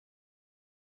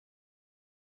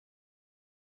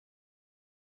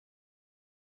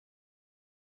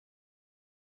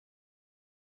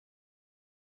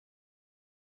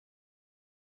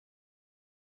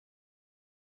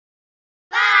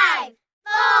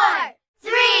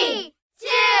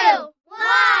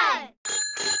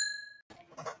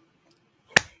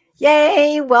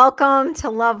Yay! Welcome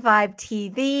to Love Vibe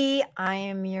TV. I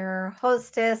am your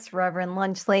hostess, Rev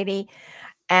Lunchlady,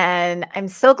 and I'm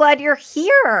so glad you're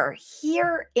here.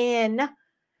 Here in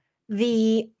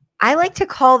I like to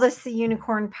call this the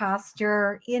unicorn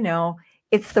pasture.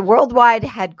 It's the worldwide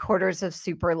headquarters of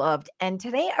SuperLOVED. And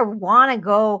today I want to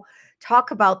go talk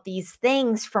about these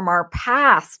things from our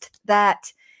past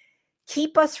that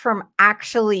keep us from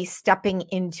actually stepping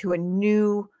into a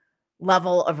new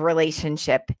level of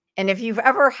relationship. And if you've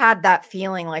ever had that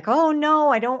feeling like, oh no,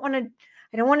 I don't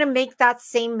want to make that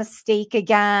same mistake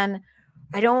again.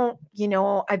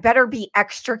 I better be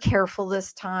extra careful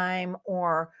this time,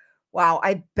 or wow,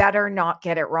 I better not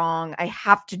get it wrong. I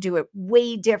have to do it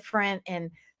way different.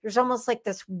 And there's almost like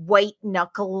this white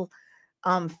knuckle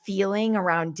feeling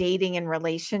around dating and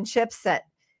relationships that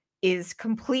is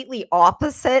completely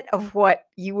opposite of what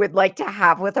you would like to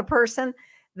have with a person,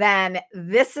 then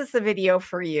this is the video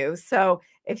for you. So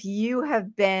if you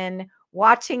have been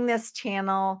watching this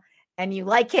channel and you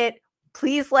like it,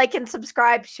 please like and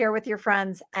subscribe, share with your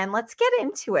friends, and let's get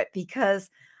into it because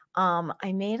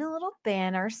I made a little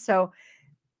banner. So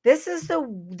this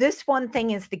one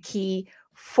thing is the key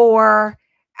for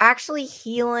actually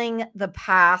healing the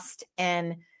past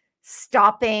and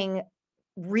stopping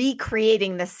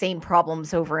recreating the same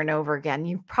problems over and over again.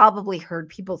 You've probably heard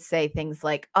people say things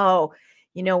like, oh,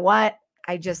 you know what?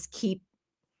 I just keep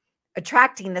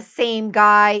attracting the same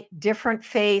guy, different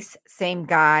face, same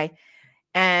guy.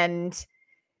 And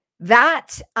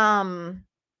that,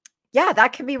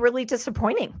 that can be really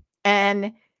disappointing.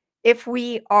 And if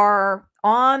we are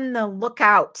on the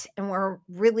lookout and we're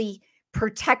really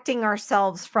protecting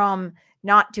ourselves from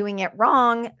not doing it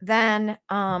wrong, then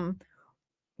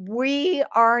we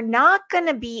are not going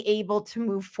to be able to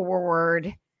move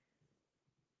forward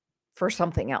for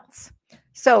something else.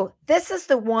 So this is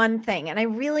the one thing, and I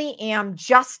really am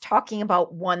just talking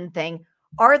about one thing.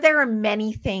 Are there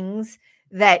many things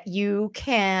that you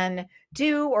can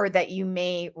do or that you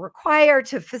may require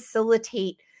to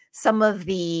facilitate some of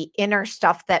the inner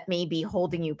stuff that may be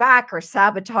holding you back or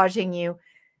sabotaging you?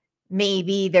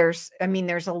 Maybe there's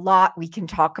a lot we can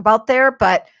talk about there,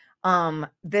 but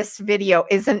this video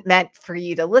isn't meant for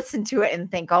you to listen to it and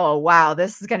think, oh, wow,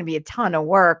 this is going to be a ton of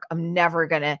work. I'm never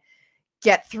going to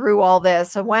get through all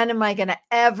this. So when am I going to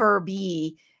ever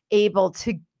be able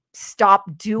to stop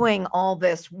doing all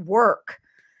this work?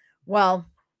 Well,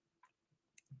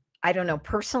 I don't know.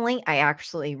 Personally, I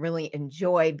actually really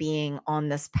enjoy being on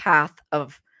this path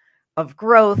of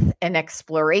growth and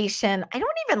exploration. I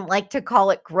don't even like to call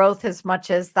it growth as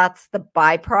much as that's the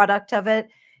byproduct of it.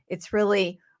 It's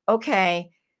really,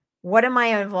 okay, what am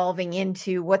I evolving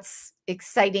into? What's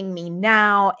exciting me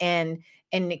now, and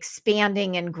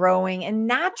expanding and growing. And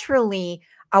naturally,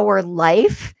 our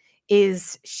life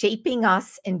is shaping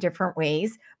us in different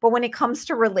ways. But when it comes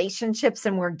to relationships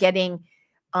and we're getting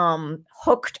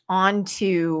hooked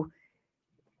onto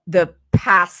the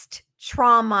past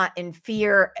trauma and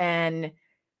fear and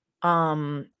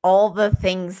all the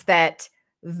things that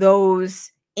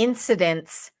those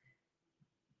incidents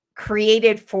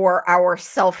created for our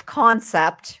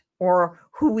self-concept or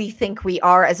who we think we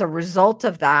are as a result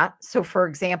of that. So for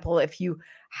example, if you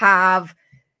have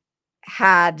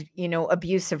had,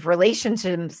 abusive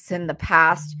relationships in the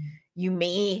past, you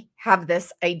may have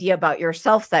this idea about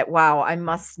yourself that, wow, I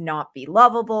must not be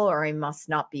lovable or I must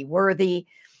not be worthy.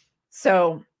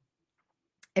 So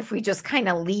if we just kind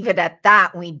of leave it at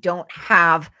that, we don't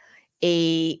have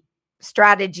a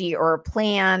strategy or a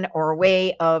plan or a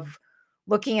way of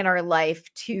looking at our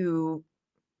life to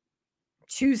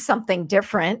choose something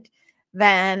different,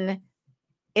 then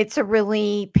it's a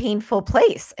really painful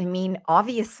place. I mean,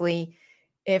 obviously,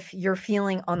 if you're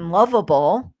feeling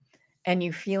unlovable and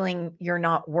you're feeling you're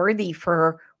not worthy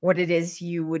for what it is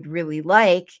you would really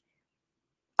like,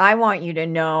 I want you to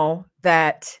know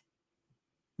that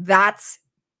that's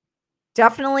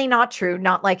definitely not true.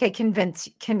 Not like I can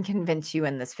convince you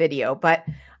in this video, but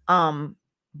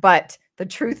the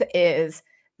truth is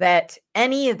that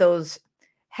any of those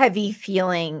heavy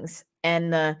feelings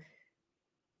and the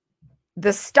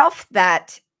stuff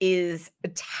that is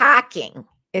attacking,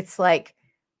 it's like,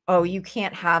 oh, you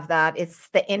can't have that. It's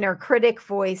the inner critic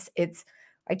voice.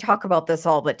 I talk about this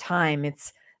all the time.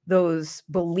 It's those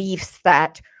beliefs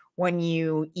that when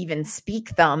you even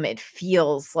speak them, it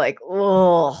feels like,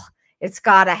 oh, it's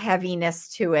got a heaviness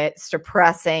to it. It's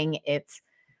depressing. It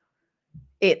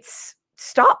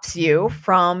stops you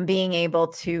from being able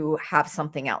to have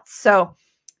something else.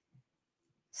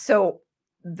 So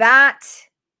that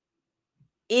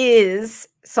is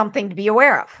something to be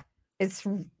aware of. It's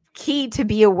key to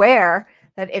be aware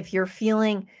that if you're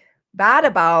feeling bad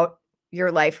about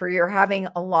your life, or you're having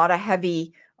a lot of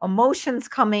heavy emotions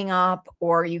coming up,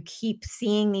 or you keep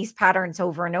seeing these patterns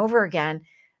over and over again,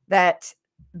 that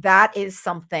is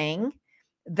something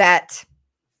that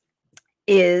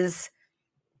is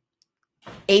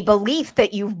a belief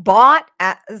that you've bought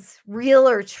as real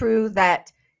or true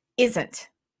that isn't,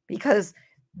 because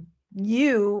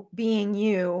you being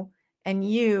you, and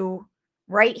you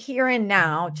right here and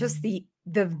now, just the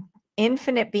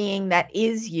infinite being that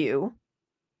is you,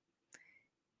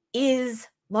 is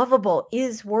lovable,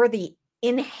 is worthy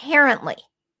inherently.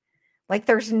 Like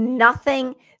there's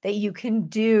nothing that you can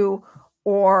do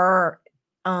or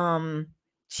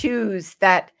choose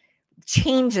that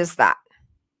changes that.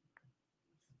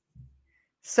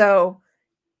 So,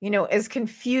 as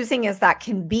confusing as that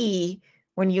can be,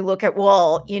 when you look at,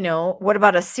 well, what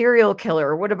about a serial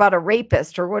killer? What about a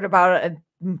rapist? Or what about a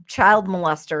child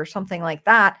molester or something like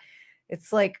that?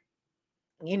 It's like,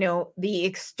 the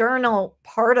external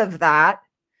part of that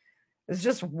is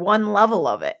just one level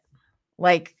of it.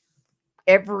 Like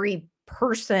every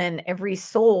person, every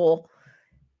soul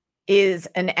is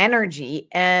an energy.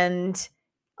 And,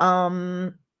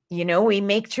 we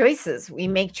make choices. We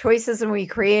make choices and we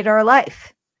create our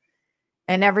life.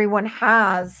 And everyone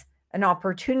has an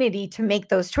opportunity to make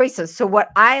those choices. So what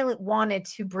I wanted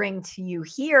to bring to you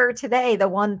here today, the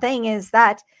one thing is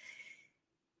that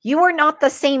you are not the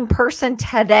same person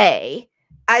today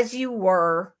as you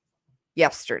were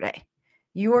yesterday.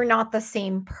 You are not the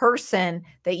same person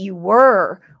that you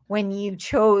were when you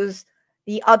chose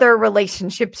the other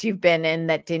relationships you've been in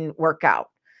that didn't work out.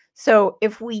 So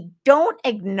if we don't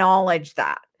acknowledge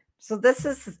that, so this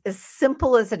is as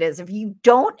simple as it is. If you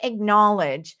don't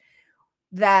acknowledge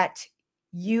that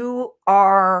you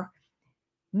are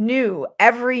new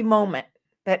every moment,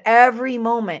 that every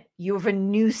moment you have a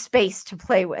new space to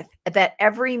play with, that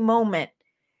every moment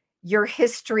your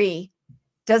history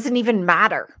doesn't even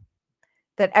matter,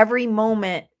 that every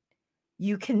moment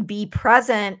you can be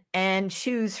present and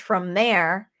choose from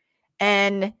there,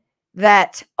 and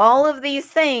that all of these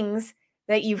things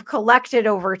that you've collected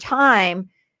over time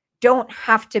don't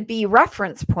have to be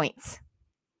reference points.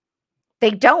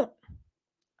 They don't.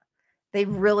 They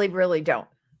really, really don't.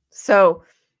 So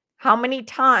how many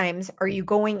times are you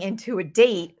going into a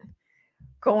date,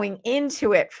 going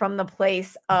into it from the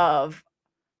place of,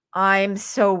 I'm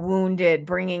so wounded,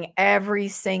 bringing every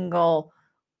single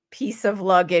piece of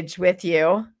luggage with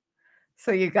you?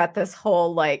 So you got this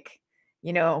whole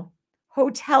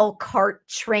hotel cart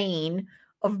train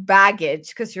of baggage,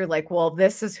 because you're like, well,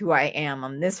 this is who I am.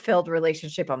 I'm this failed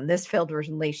relationship. I'm this failed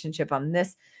relationship. I'm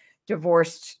this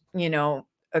divorced,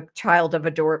 a child of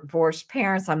a divorced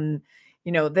parents. I'm,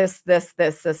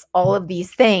 this, all of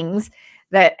these things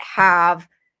that have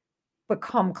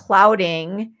become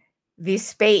clouding the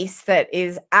space that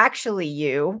is actually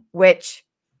you, which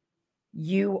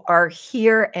you are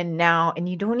here and now, and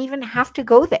you don't even have to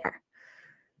go there.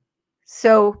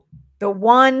 So the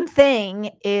one thing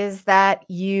is that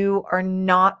you are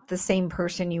not the same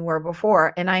person you were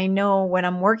before. And I know when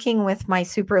I'm working with my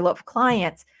super love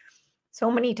clients, so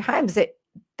many times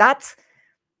that's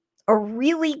a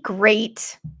really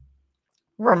great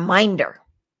reminder,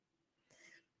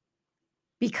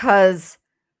 because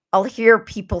I'll hear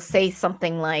people say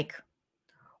something like,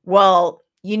 well,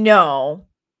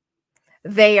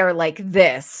 they are like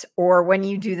this, or when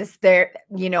you do this,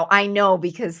 I know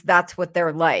because that's what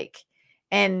they're like.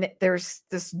 And there's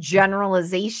this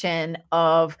generalization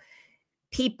of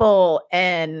people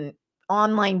and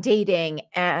online dating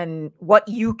and what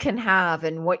you can have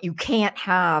and what you can't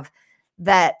have,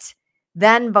 that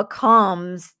then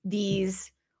becomes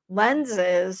these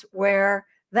lenses where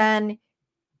then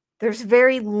there's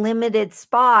very limited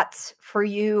spots for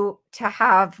you to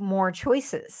have more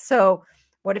choices. So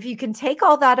what if you can take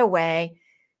all that away,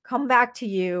 come back to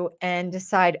you and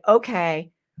decide,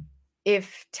 okay,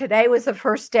 if today was the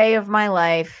first day of my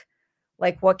life,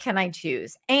 like, what can I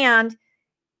choose? And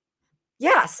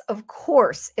yes, of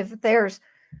course, if there's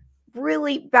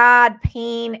really bad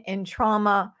pain and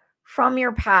trauma from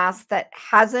your past that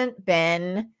hasn't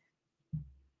been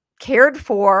cared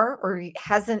for or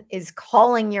is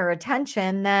calling your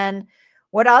attention, then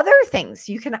what other things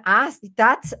you can ask?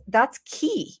 That's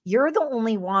key. You're the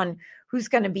only one who's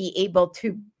going to be able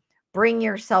to bring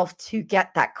yourself to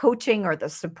get that coaching or the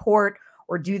support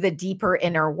or do the deeper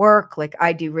inner work. Like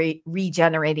I do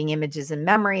regenerating images and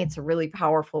memory. It's a really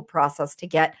powerful process to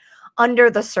get under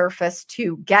the surface,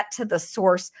 to get to the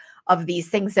source of these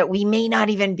things that we may not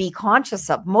even be conscious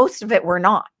of. Most of it we're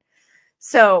not.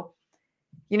 So,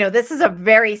 this is a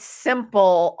very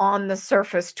simple on the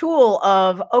surface tool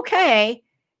of, okay,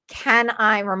 can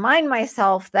I remind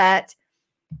myself that,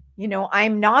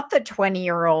 I'm not the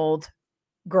 20-year-old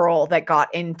girl that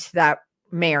got into that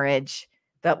marriage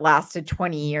that lasted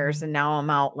 20 years and now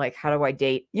I'm out, like, how do I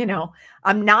date?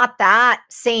 I'm not that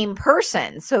same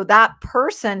person. So that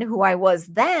person who I was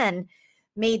then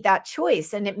made that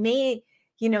choice. And it may,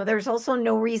 there's also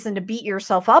no reason to beat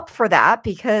yourself up for that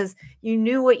because you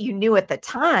knew what you knew at the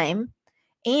time.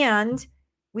 And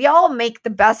we all make the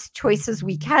best choices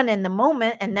we can in the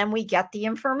moment, and then we get the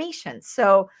information.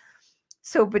 So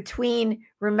between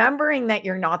remembering that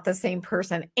you're not the same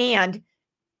person and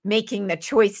making the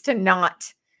choice to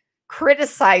not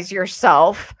criticize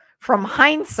yourself from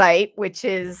hindsight, which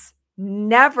is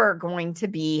never going to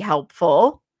be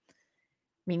helpful.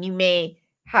 I mean, you may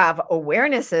have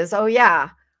awarenesses. Oh,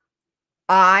 yeah,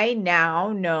 I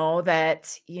now know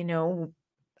that,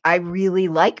 I really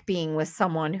like being with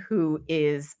someone who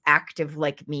is active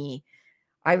like me.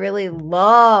 I really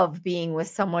love being with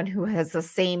someone who has the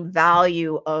same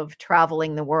value of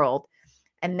traveling the world.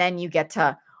 And then you get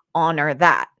to honor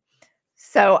that.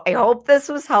 So I hope this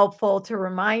was helpful to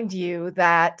remind you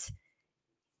that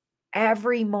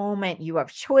every moment you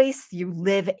have choice. You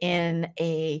live in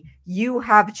a you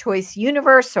have choice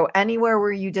universe. So anywhere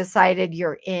where you decided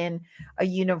you're in a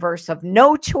universe of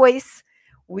no choice,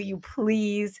 will you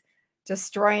please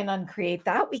destroy and uncreate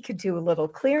that? We could do a little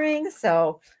clearing.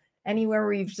 So anywhere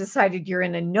where you've decided you're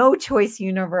in a no choice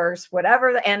universe,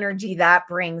 whatever the energy that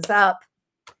brings up,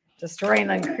 destroy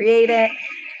and uncreate it.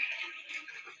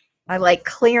 I like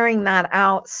clearing that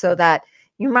out so that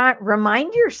you might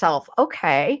remind yourself,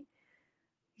 okay,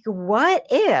 what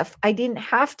if I didn't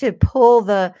have to pull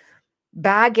the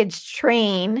baggage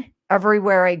train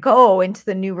everywhere I go into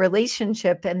the new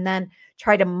relationship and then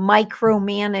try to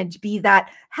micromanage, be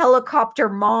that helicopter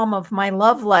mom of my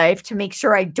love life to make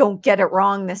sure I don't get it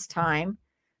wrong this time?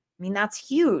 I mean, that's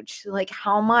huge. Like,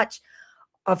 how much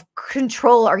of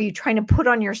control are you trying to put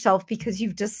on yourself because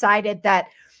you've decided that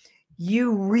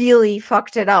you really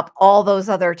fucked it up all those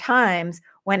other times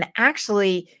when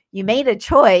actually you made a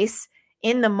choice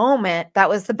in the moment that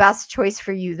was the best choice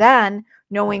for you then,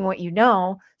 knowing what you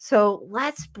know. So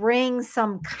let's bring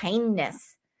some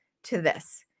kindness to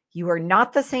this. You are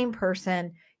not the same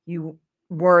person you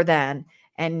were then.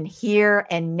 And here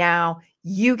and now,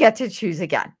 you get to choose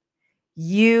again.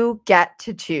 You get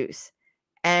to choose.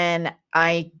 And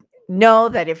I know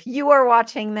that if you are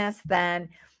watching this, then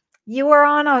you are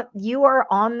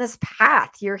on this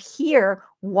path. You're here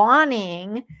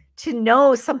wanting to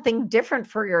know something different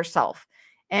for yourself.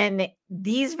 And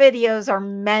these videos are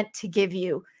meant to give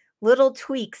you little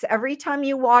tweaks. Every time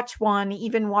you watch one,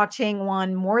 even watching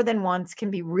one more than once can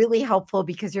be really helpful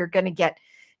because you're going to get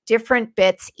different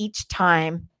bits each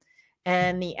time.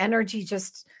 And the energy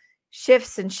just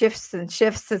shifts and shifts and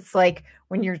shifts. It's like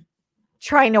when you're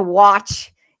trying to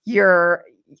watch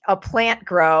a plant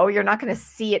grow, you're not going to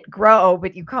see it grow,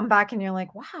 but you come back and you're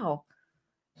like, wow,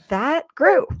 that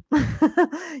grew.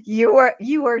 You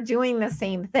are doing the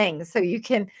same thing. So you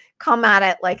can come at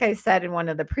it, like I said in one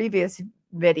of the previous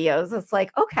videos. It's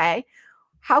like, okay,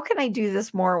 how can I do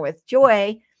this more with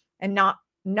joy and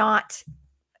not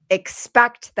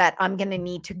expect that I'm going to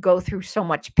need to go through so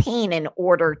much pain in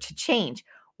order to change?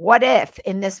 What if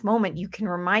in this moment you can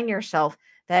remind yourself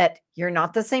that you're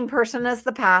not the same person as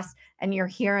the past and you're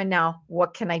here and now?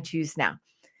 What can I choose now?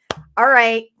 All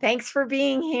right. Thanks for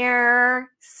being here.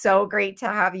 So great to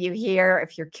have you here.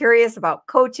 If you're curious about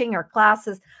coaching or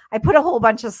classes, I put a whole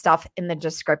bunch of stuff in the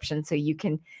description so you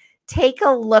can take a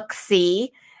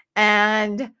look-see,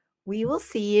 and we will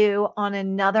see you on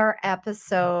another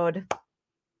episode.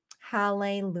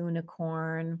 Halle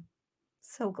Lunicorn.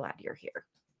 So glad you're here.